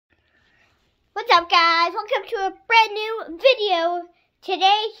What's up, guys? Welcome to a brand new video.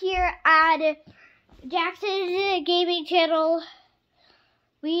 Today here on Jackson's gaming channel,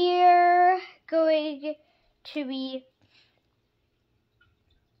 we're going to be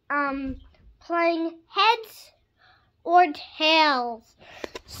playing heads or tails.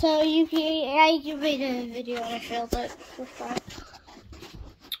 So I made a video and I failed it before.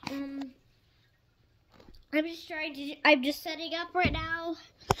 I'm just setting up right now.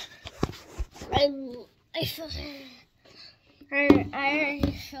 I feel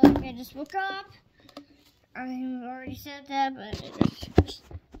like I just woke up. I already said that, but just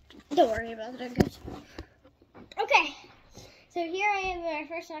don't worry about it, guys. Okay, so here I have our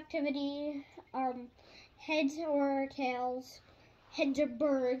first activity, heads or tails. Heads or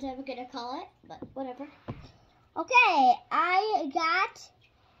birds, I'm gonna call it, but whatever. Okay, I got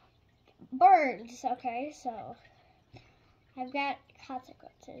birds. Okay, so I've got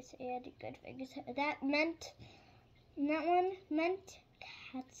consequences and good things. That one meant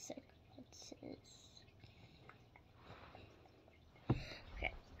consequences.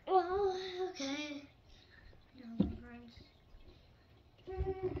 Okay. Well, okay. No,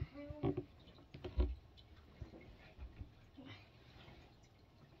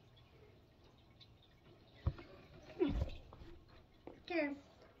 Here.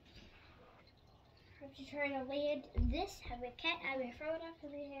 I'm just trying to land this. I'm gonna throw it up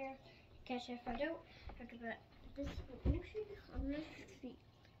in the air. Catch it if I don't. I have to put this motion on my feet.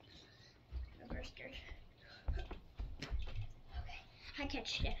 I'm very scared. Okay, I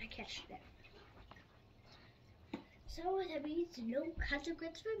catched it. So that means no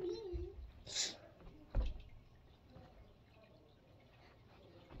consequence for me.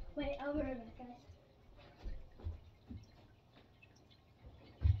 Wait, I'll be right back, guys.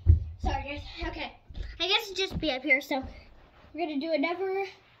 Sorry, guys. Okay. I guess it'd just be up here, so we're gonna do another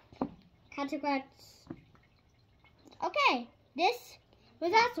consequence. Okay, this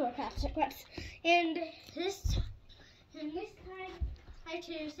was also a consequence. And this time I have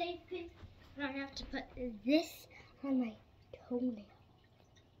to do the same thing, but I have to put this on my toenail.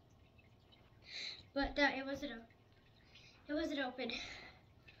 But it wasn't open.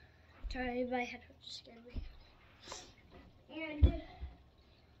 Sorry, my headphones just scared me. And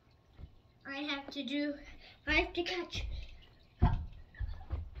I have to catch.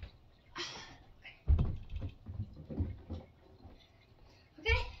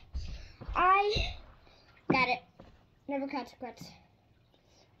 Okay, I got it. Never consequence.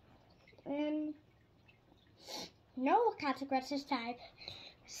 And no consequence this time.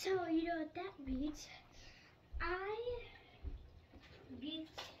 So you know what that means. I get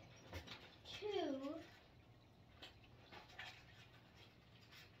to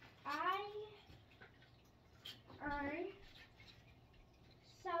earn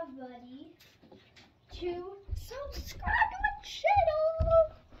somebody to subscribe to my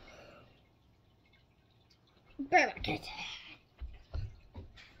channel. Bear with it.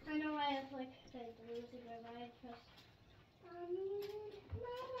 I know I have like losing my mind because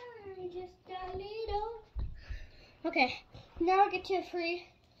just a little. Okay, now I get to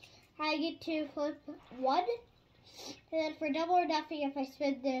flip one, and then for double or nothing, if I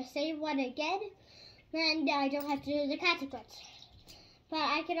spin the same one again, then I don't have to do the consequence. But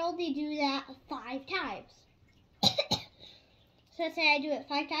I can only do that 5 times. So let's say I do it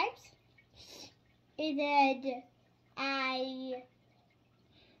 5 times, and then I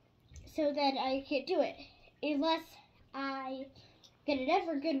can't do it unless I get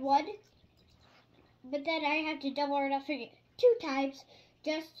another good one. But then I have to double or nothing 2 times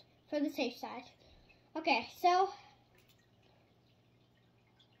just for the safe side. Okay, so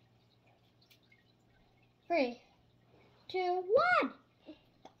 3, 2, 1.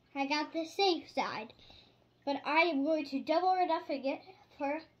 I got the safe side, but I am going to double or nothing it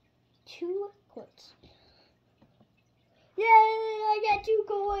for 2 coins. Yay! I got 2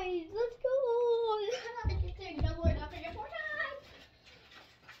 coins. Let's go! I get to double or nothing it 4 times.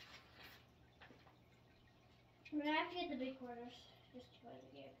 I'm gonna have to get the big quarters just to play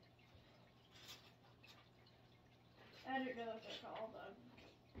the game. I don't know what they're called.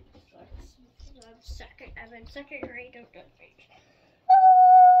 I'm in second grade. Don't think.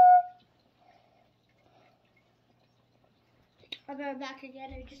 I'm going back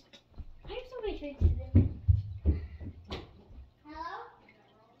again. I have so many things to do. Hello?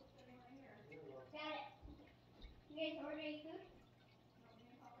 Got it. You guys order any food?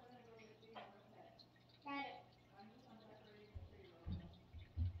 Got it.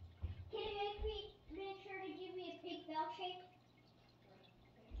 Can you make sure to give me a pink milkshake?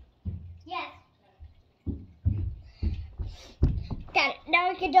 Yes. Got it. Now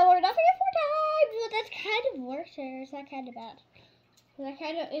we can double or nothing at 4 times. that's kind of worse, or is that kind of bad?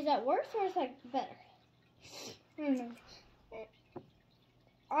 Is that worse, or is that better? I don't know.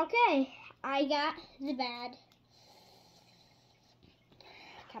 Okay, I got the bad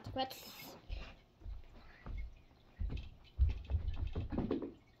consequence.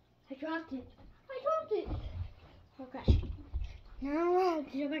 I dropped it. Okay. Now I'll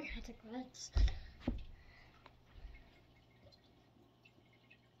do my consequence.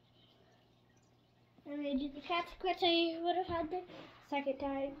 I'm going to do the consequence I would have had the second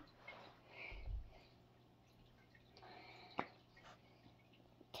time.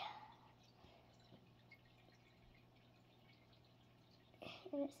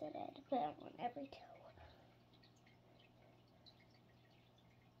 And it said I had to put on every toe.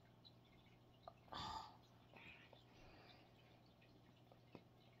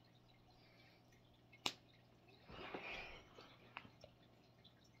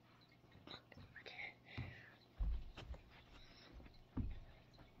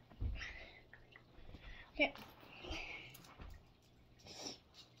 Okay.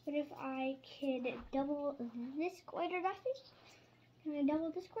 What if I could double this coin or nothing? Can I double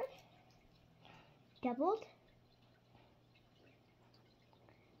this coin? Doubled.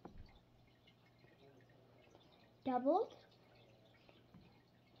 Doubled.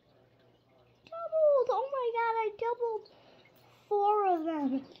 Doubled. Oh my god, I doubled 4 of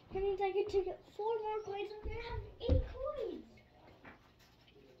them. That means I get to get 4 more coins. I'm going to have 8 coins.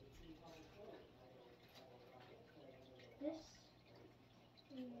 This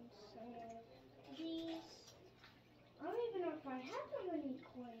and some of these. I don't even know if I have that many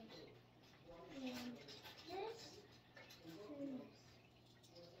coins. And this and this.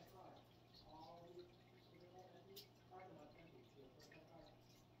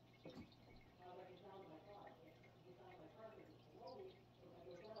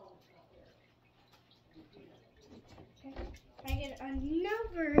 Okay. I get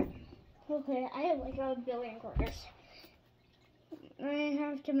another. Okay, I have like a billion quarters. I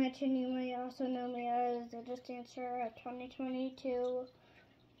have to mention you may also know me as the Just Answer of 2022.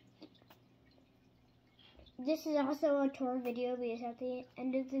 This is also a tour video because at the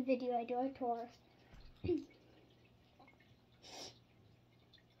end of the video I do a tour. Okay,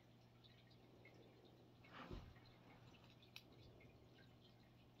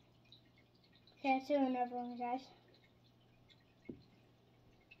 let's do another one, guys.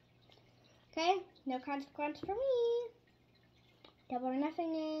 Okay, no consequence for me. Double or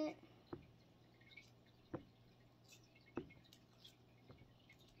nothing it.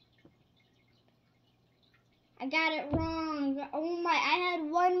 I got it wrong. Oh my, I had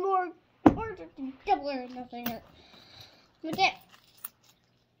one more order to double or nothing it. Okay.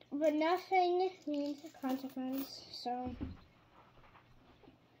 But nothing means a consequence, so.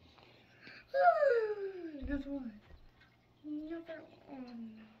 Another one. Another one.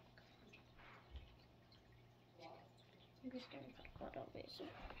 I'm just going to put all these.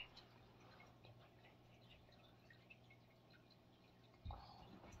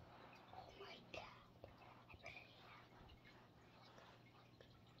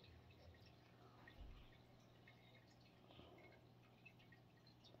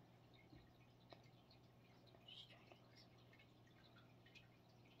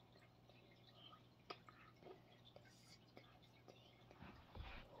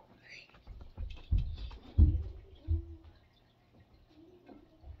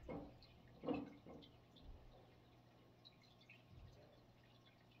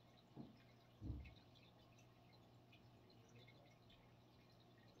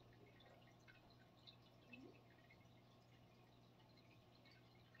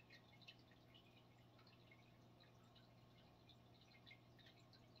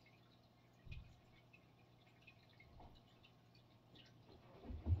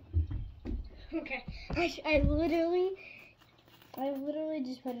 Okay, I literally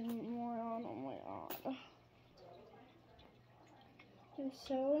just put more on. Oh my god, I'm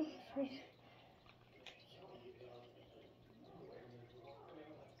so afraid.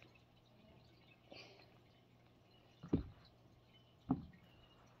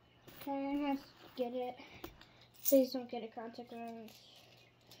 Okay, I have to get it. Please don't get a consequence.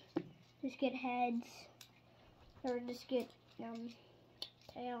 Just get heads, or just get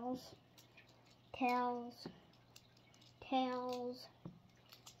tails. Tails, tails, tails,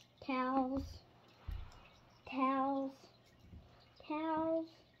 tails, tails, tails,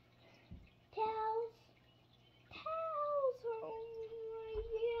 tails. Oh my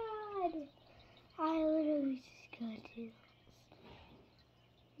god. I literally just got to this.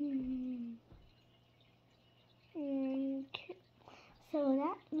 Okay. So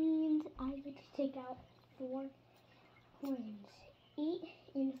that means I get to take out 4 coins. 8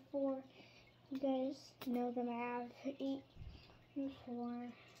 and 4. You guys know the math. 8 and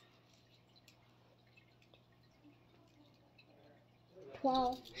 4.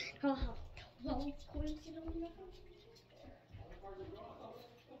 12. I'll have 12 coins in a minute.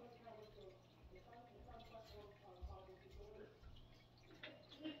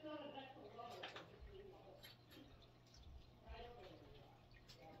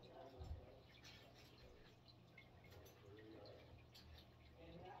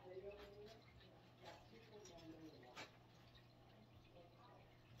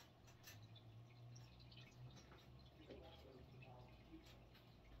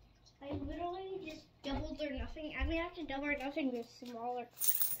 I literally just doubled or nothing. I mean, after double or nothing, this smaller.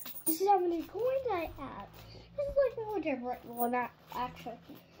 This is how many coins I have. This is like how much I've written. Well, not actually.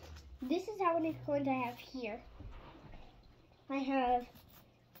 This is how many coins I have here. I have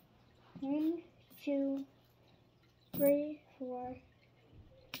 1, 2, 3, 4,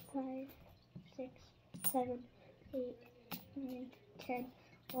 5, 6, 7, 8, 9, 10,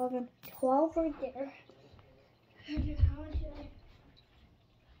 11, 12 right there. How much did I?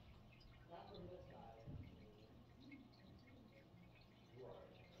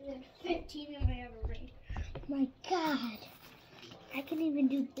 15 in my other ring. My God, I can even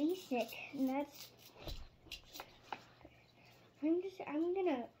do basic, and that's.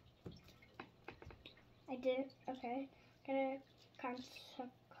 I did, okay. Got a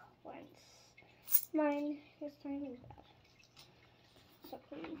consequence. Mine this time is bad. So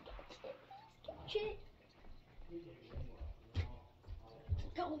please catch it.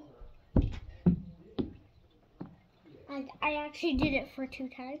 Go. I actually did it for 2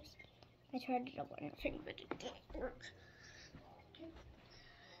 times. I tried to double everything, but it didn't work.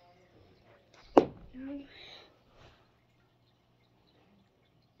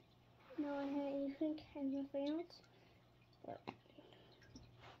 No, I have anything and nothing else. But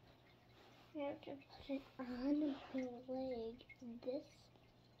I have to sit on the leg. This.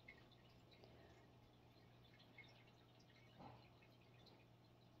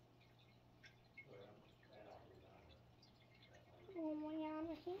 Oh my God,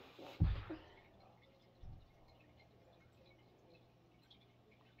 I think.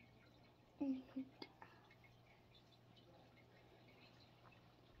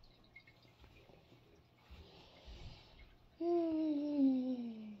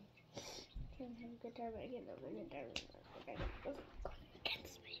 Can't have a good time. I get over a good time.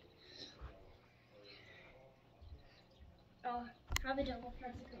 Against me. Oh, have a double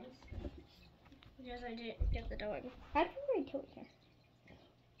consequence. Because I didn't get the double. How can I kill here?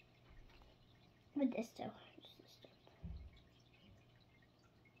 With this though.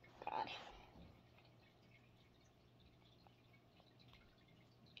 God.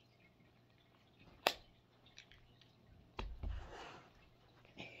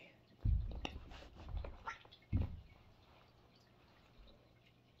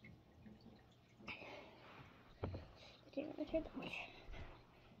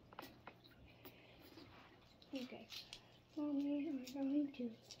 Okay. Mommy, I'm going to.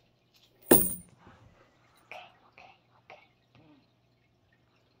 Okay.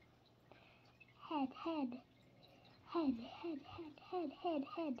 Head.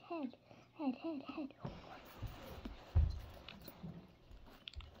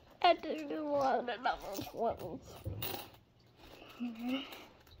 I didn't want another one.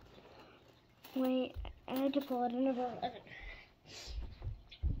 Wait, I had to pull out another 11.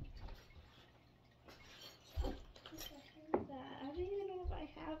 I don't even know if I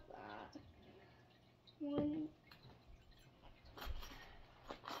have that. 1.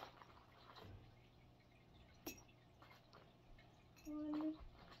 1,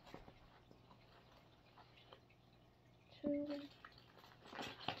 2,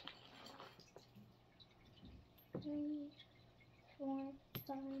 3, 4,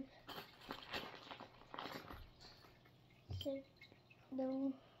 5, 6.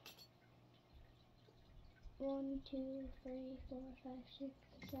 No. 1, 2, 3, 4, 5, 6,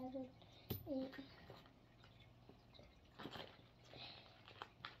 7, 8.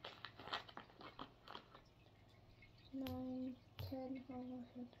 9, 10,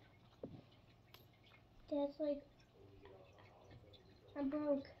 11. That's like, I'm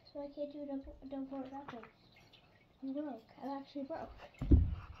broke, so I can't do double or nothing. I'm broke. I'm actually broke.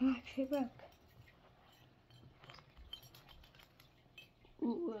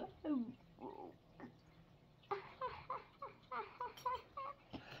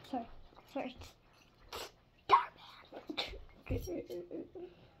 Sorry. Oh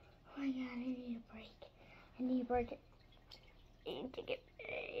my God, I need a break. I need to get.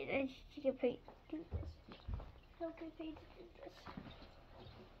 to get paid to do this. Don't get paid to do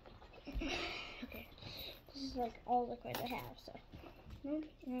this. Okay. This is like all the coins I have, so. Nope,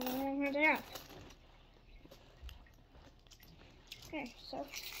 I'm gonna run out. Okay, so I'm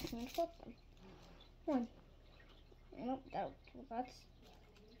gonna flip them. One. Nope, that's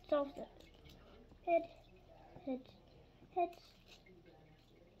solved it. Head, head, head,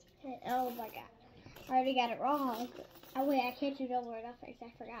 head. Oh my god. I already got it wrong. Oh wait, I can't do double or nothing.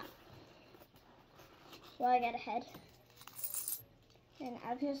 I forgot. Well, I got a head. And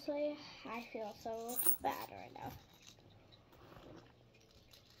obviously, I feel so bad right now.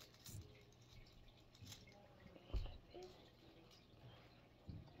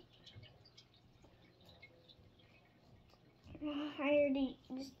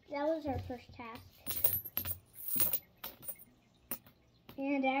 That was our first task.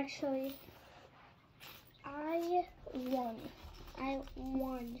 And actually, I won. I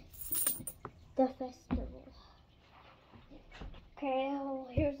won the festival. Okay, well,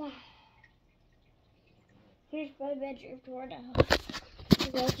 here's my bedroom door now.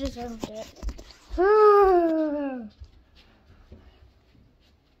 You guys deserved it.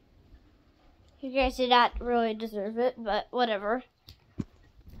 You guys did not really deserve it, but whatever.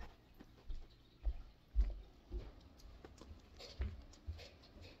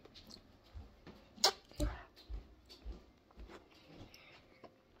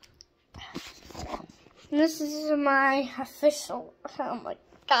 This is my official. Oh my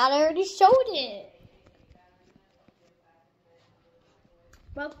god, I already showed it.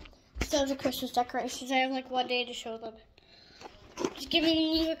 Well, still the Christmas decorations. I have like one day to show them. Just giving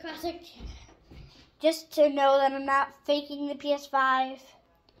you a classic. Just to know that I'm not faking the PS5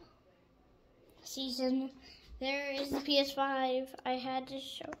 season. There is the PS5. I had to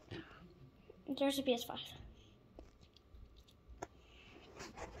show. There's a PS5.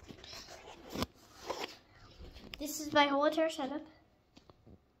 This is my whole entire setup.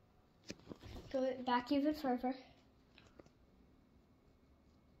 Go back even further.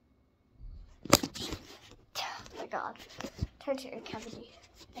 Oh my god. Turn to academy.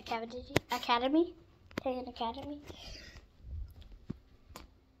 Academy? Take an academy.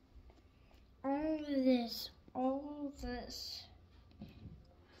 All this.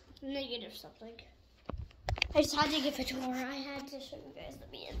 Negative something. I just had to give a tour. I had to show you guys the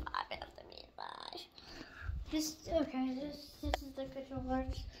PS5 and the PS5. This is the controller.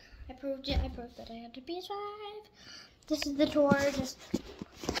 I proved it. I proved that I had the PS5. This is the tour.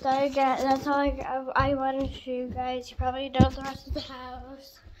 That's all I wanted to show you guys. You probably know the rest of the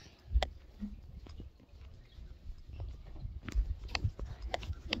house.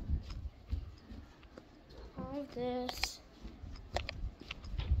 All of this.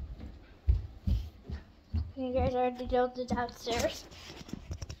 You guys already know the downstairs.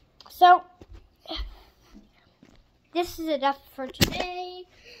 So, this is enough for today.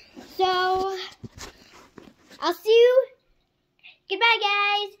 So, I'll see you. Goodbye,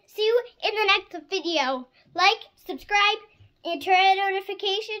 guys. See you in the next video. Like, subscribe, and turn on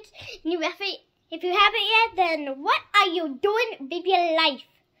notifications. And if you haven't yet, then what are you doing with your life?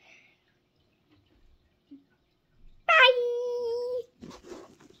 Bye.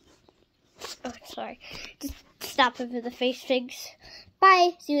 Oh, sorry. Just stop it for the face things.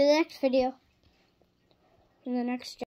 Bye. See you in the next video. In the next